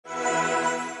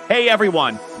Hey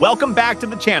everyone, welcome back to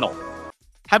the channel.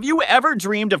 Have you ever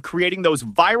dreamed of creating those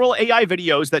viral AI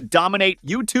videos that dominate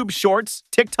YouTube Shorts,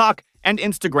 TikTok, and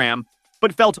Instagram,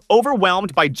 but felt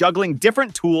overwhelmed by juggling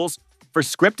different tools for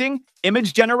scripting,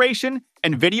 image generation,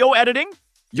 and video editing?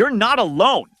 You're not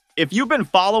alone. If you've been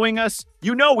following us,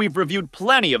 you know we've reviewed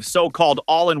plenty of so-called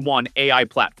all-in-one AI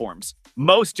platforms.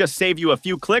 Most just save you a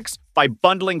few clicks by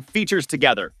bundling features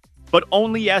together. But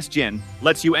only SJinn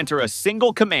lets you enter a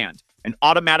single command and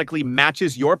automatically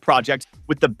matches your project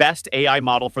with the best AI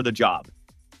model for the job.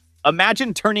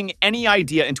 Imagine turning any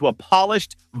idea into a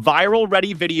polished,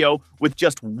 viral-ready video with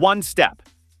just one step.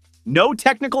 No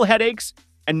technical headaches,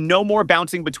 and no more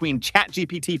bouncing between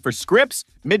ChatGPT for scripts,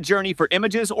 Midjourney for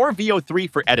images, or VO3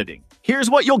 for editing. Here's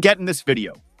what you'll get in this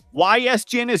video. Why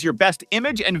SJinn is your best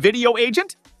image and video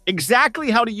agent? Exactly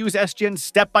how to use SJinn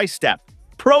step-by-step.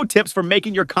 Pro tips for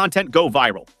making your content go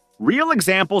viral. Real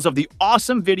examples of the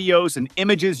awesome videos and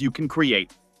images you can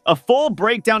create. A full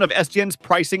breakdown of SJinn's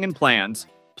pricing and plans.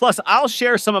 Plus, I'll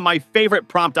share some of my favorite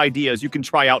prompt ideas you can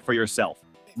try out for yourself.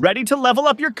 Ready to level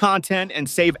up your content and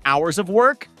save hours of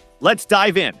work? Let's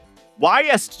dive in. Why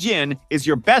SJinn is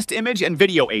your best image and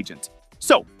video agent.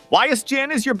 So, why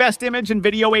SJinn is your best image and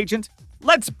video agent?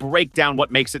 Let's break down what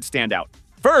makes it stand out.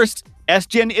 First,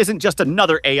 SJinn isn't just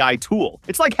another AI tool.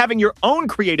 It's like having your own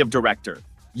creative director.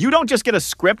 You don't just get a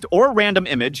script or a random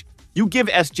image, you give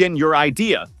SJinn your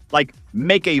idea, like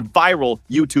make a viral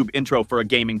YouTube intro for a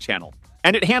gaming channel.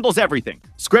 And it handles everything: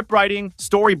 script writing,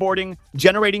 storyboarding,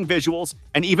 generating visuals,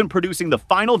 and even producing the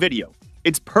final video.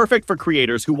 It's perfect for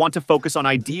creators who want to focus on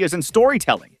ideas and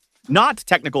storytelling, not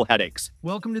technical headaches.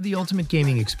 Welcome to the ultimate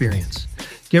gaming experience.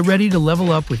 Get ready to level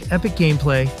up with epic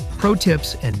gameplay, pro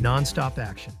tips, and non-stop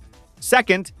action.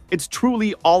 Second, it's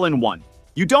truly all-in-one.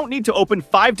 You don't need to open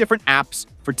 5 different apps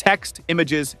for text,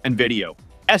 images, and video.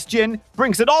 SJinn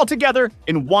brings it all together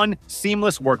in one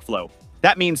seamless workflow.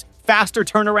 That means faster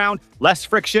turnaround, less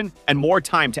friction, and more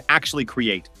time to actually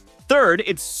create. Third,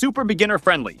 it's super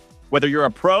beginner-friendly. Whether you're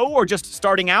a pro or just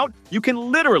starting out, you can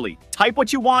literally type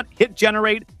what you want, hit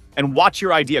generate, and watch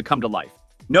your idea come to life.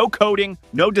 No coding,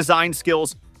 no design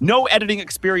skills, no editing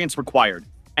experience required.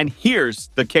 And here's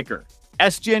the kicker.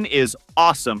 SJinn is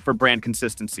awesome for brand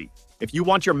consistency. If you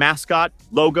want your mascot,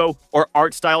 logo, or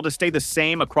art style to stay the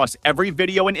same across every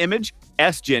video and image,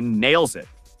 SJinn nails it.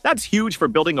 That's huge for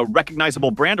building a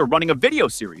recognizable brand or running a video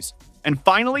series. And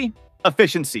finally,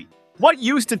 efficiency. What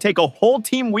used to take a whole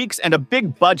team weeks and a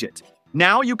big budget,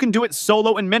 now you can do it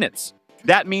solo in minutes.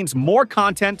 That means more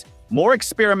content, more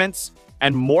experiments,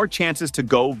 and more chances to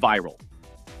go viral.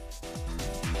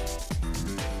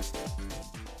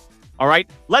 All right,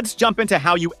 let's jump into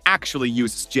how you actually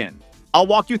use SJinn. I'll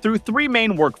walk you through 3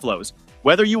 main workflows.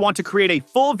 Whether you want to create a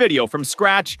full video from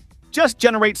scratch, just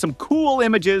generate some cool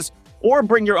images, or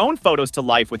bring your own photos to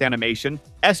life with animation,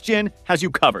 SJinn has you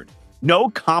covered. No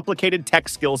complicated tech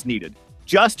skills needed,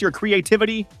 just your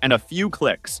creativity and a few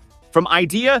clicks. From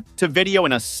idea to video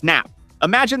in a snap.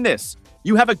 Imagine this.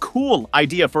 You have a cool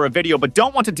idea for a video but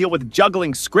don't want to deal with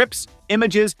juggling scripts,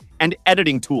 images, and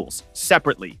editing tools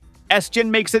separately. SJinn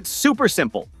makes it super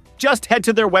simple. Just head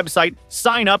to their website,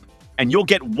 sign up, and you'll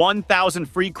get 1,000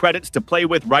 free credits to play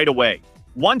with right away.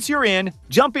 Once you're in,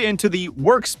 jump into the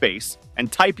workspace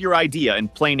and type your idea in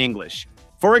plain English.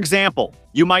 For example,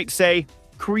 you might say,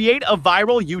 create a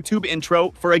viral YouTube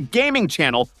intro for a gaming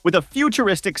channel with a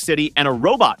futuristic city and a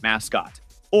robot mascot.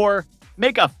 Or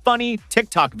make a funny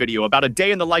TikTok video about a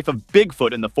day in the life of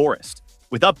Bigfoot in the forest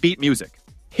with upbeat music.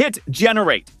 Hit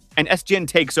generate, and SJinn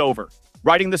takes over,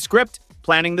 writing the script,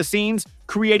 planning the scenes,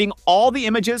 creating all the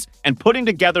images, and putting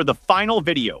together the final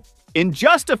video. In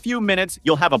just a few minutes,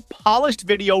 you'll have a polished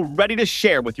video ready to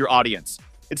share with your audience.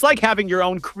 It's like having your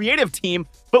own creative team,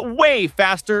 but way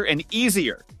faster and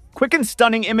easier. Quick and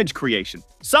stunning image creation.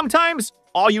 Sometimes,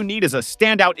 all you need is a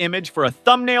standout image for a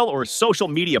thumbnail or social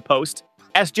media post.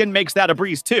 SJinn makes that a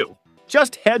breeze too.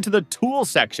 Just head to the Tools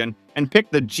section and pick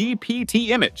the GPT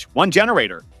image, one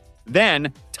generator.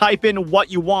 Then, type in what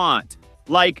you want,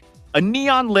 like a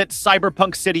neon-lit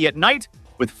cyberpunk city at night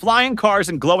with flying cars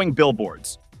and glowing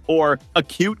billboards. Or a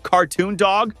cute cartoon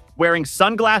dog wearing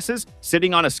sunglasses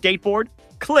sitting on a skateboard.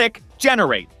 Click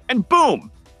generate, and boom!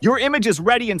 Your image is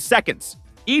ready in seconds.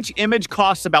 Each image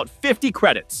costs about 50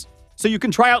 credits, so you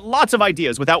can try out lots of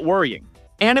ideas without worrying.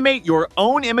 Animate your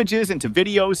own images into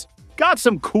videos. Got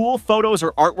some cool photos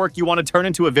or artwork you want to turn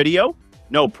into a video?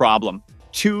 No problem.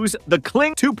 Choose the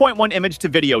Kling 2.1 image to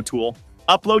video tool,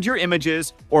 upload your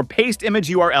images or paste image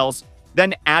URLs,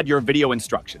 then add your video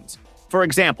instructions. For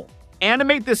example,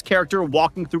 animate this character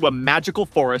walking through a magical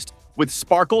forest with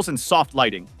sparkles and soft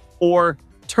lighting, or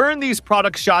Turn these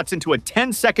product shots into a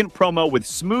 10-second promo with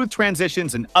smooth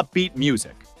transitions and upbeat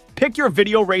music. Pick your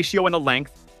video ratio and a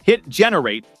length, hit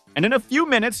generate, and in a few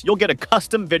minutes, you'll get a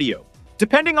custom video.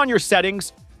 Depending on your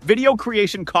settings, video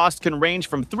creation cost can range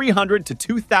from 300 to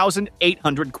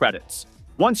 2,800 credits.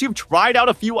 Once you've tried out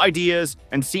a few ideas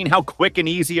and seen how quick and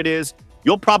easy it is,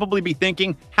 you'll probably be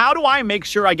thinking, how do I make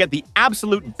sure I get the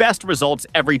absolute best results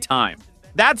every time?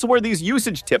 That's where these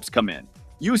usage tips come in.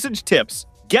 Usage tips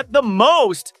get the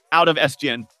most out of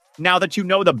SJinn. Now that you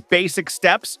know the basic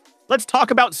steps, let's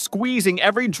talk about squeezing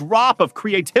every drop of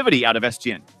creativity out of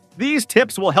SJinn. These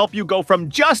tips will help you go from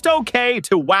just okay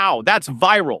to wow, that's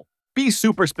viral. Be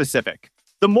super specific.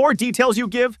 The more details you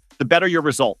give, the better your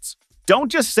results.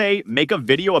 Don't just say, make a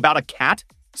video about a cat.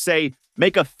 Say,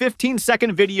 make a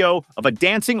 15-second video of a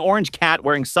dancing orange cat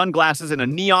wearing sunglasses in a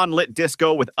neon-lit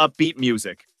disco with upbeat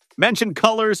music. Mention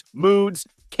colors, moods,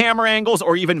 camera angles,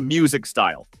 or even music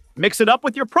style. Mix it up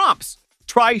with your prompts.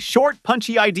 Try short,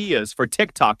 punchy ideas for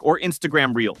TikTok or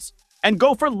Instagram Reels. And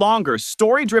go for longer,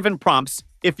 story-driven prompts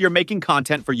if you're making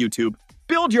content for YouTube.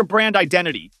 Build your brand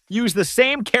identity. Use the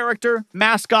same character,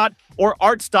 mascot, or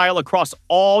art style across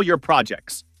all your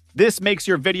projects. This makes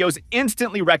your videos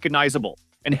instantly recognizable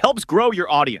and helps grow your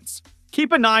audience.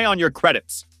 Keep an eye on your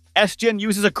credits. SJinn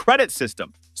uses a credit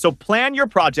system, so plan your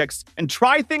projects and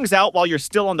try things out while you're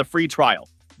still on the free trial.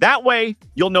 That way,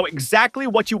 you'll know exactly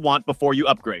what you want before you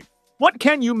upgrade. What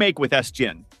can you make with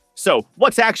SJinn? So,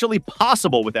 what's actually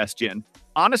possible with SJinn?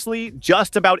 Honestly,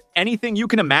 just about anything you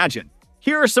can imagine.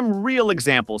 Here are some real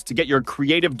examples to get your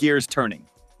creative gears turning.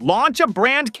 Launch a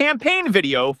brand campaign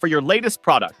video for your latest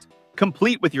product,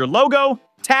 complete with your logo,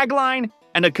 tagline,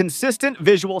 and a consistent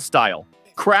visual style.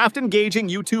 Craft engaging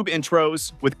YouTube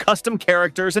intros with custom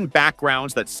characters and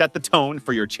backgrounds that set the tone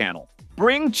for your channel.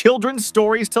 Bring children's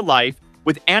stories to life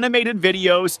with animated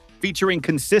videos featuring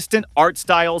consistent art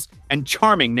styles and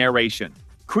charming narration.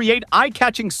 Create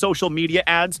eye-catching social media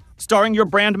ads starring your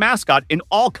brand mascot in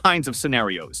all kinds of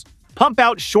scenarios. Pump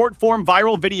out short-form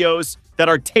viral videos that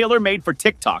are tailor-made for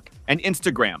TikTok and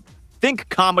Instagram. Think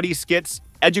comedy skits,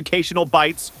 educational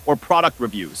bites, or product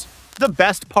reviews. The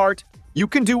best part? You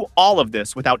can do all of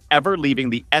this without ever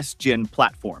leaving the SJinn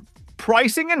platform.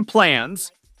 Pricing and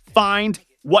plans, find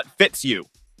what fits you.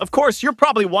 Of course, you're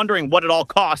probably wondering what it all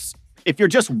costs. If you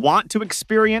just want to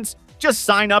experience, just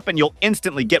sign up and you'll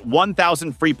instantly get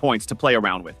 1,000 free points to play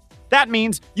around with. That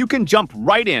means you can jump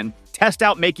right in, test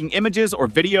out making images or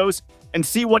videos, and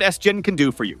see what SJinn can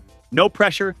do for you. No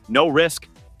pressure, no risk.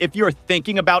 If you're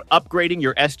thinking about upgrading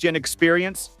your SJinn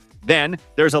experience, then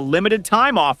there's a limited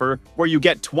time offer where you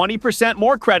get 20%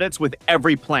 more credits with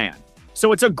every plan.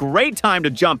 So it's a great time to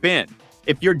jump in.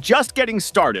 If you're just getting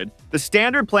started, the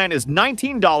standard plan is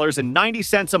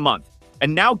 $19.90 a month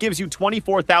and now gives you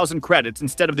 24,000 credits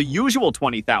instead of the usual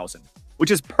 20,000,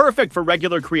 which is perfect for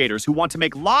regular creators who want to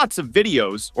make lots of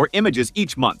videos or images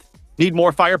each month. Need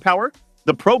more firepower?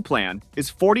 The Pro plan is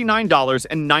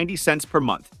 $49.90 per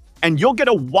month, and you'll get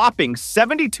a whopping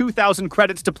 72,000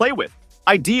 credits to play with.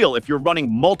 Ideal if you're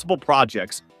running multiple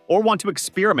projects or want to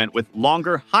experiment with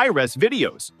longer, high-res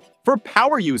videos. For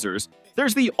power users,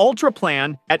 there's the Ultra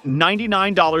plan at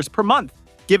 $99 per month,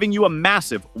 giving you a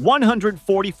massive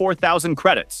 144,000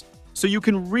 credits, so you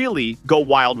can really go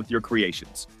wild with your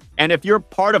creations. And if you're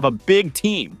part of a big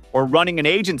team or running an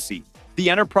agency, the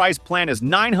Enterprise plan is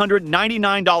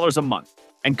 $999 a month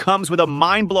and comes with a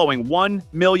mind-blowing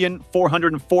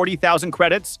 1,440,000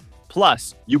 credits.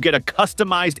 Plus, you get a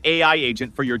customized AI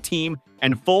agent for your team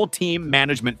and full team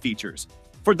management features.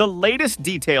 For the latest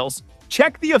details,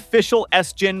 check the official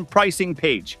SJinn pricing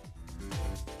page.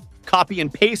 Copy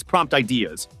and paste prompt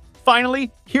ideas. Finally,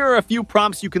 here are a few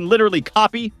prompts you can literally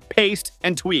copy, paste,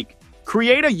 and tweak.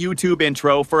 Create a YouTube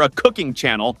intro for a cooking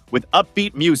channel with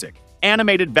upbeat music,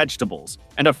 animated vegetables,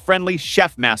 and a friendly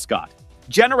chef mascot.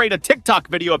 Generate a TikTok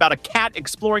video about a cat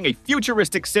exploring a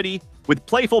futuristic city with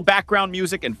playful background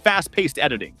music and fast-paced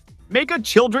editing. Make a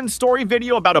children's story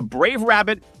video about a brave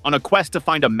rabbit on a quest to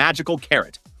find a magical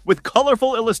carrot, with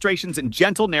colorful illustrations and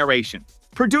gentle narration.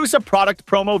 Produce a product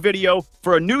promo video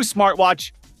for a new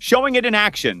smartwatch, showing it in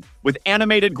action with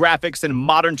animated graphics and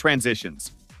modern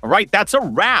transitions. All right, that's a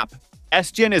wrap.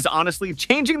 SJinn is honestly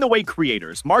changing the way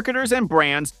creators, marketers, and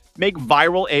brands make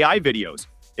viral AI videos.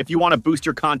 If you want to boost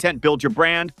your content, build your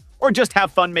brand, or just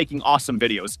have fun making awesome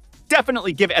videos,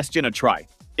 definitely give SJinn a try.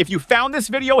 If you found this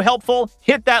video helpful,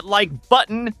 hit that like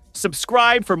button,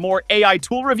 subscribe for more AI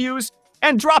tool reviews,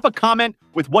 and drop a comment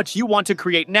with what you want to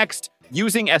create next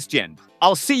using SJinn.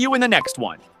 I'll see you in the next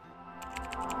one.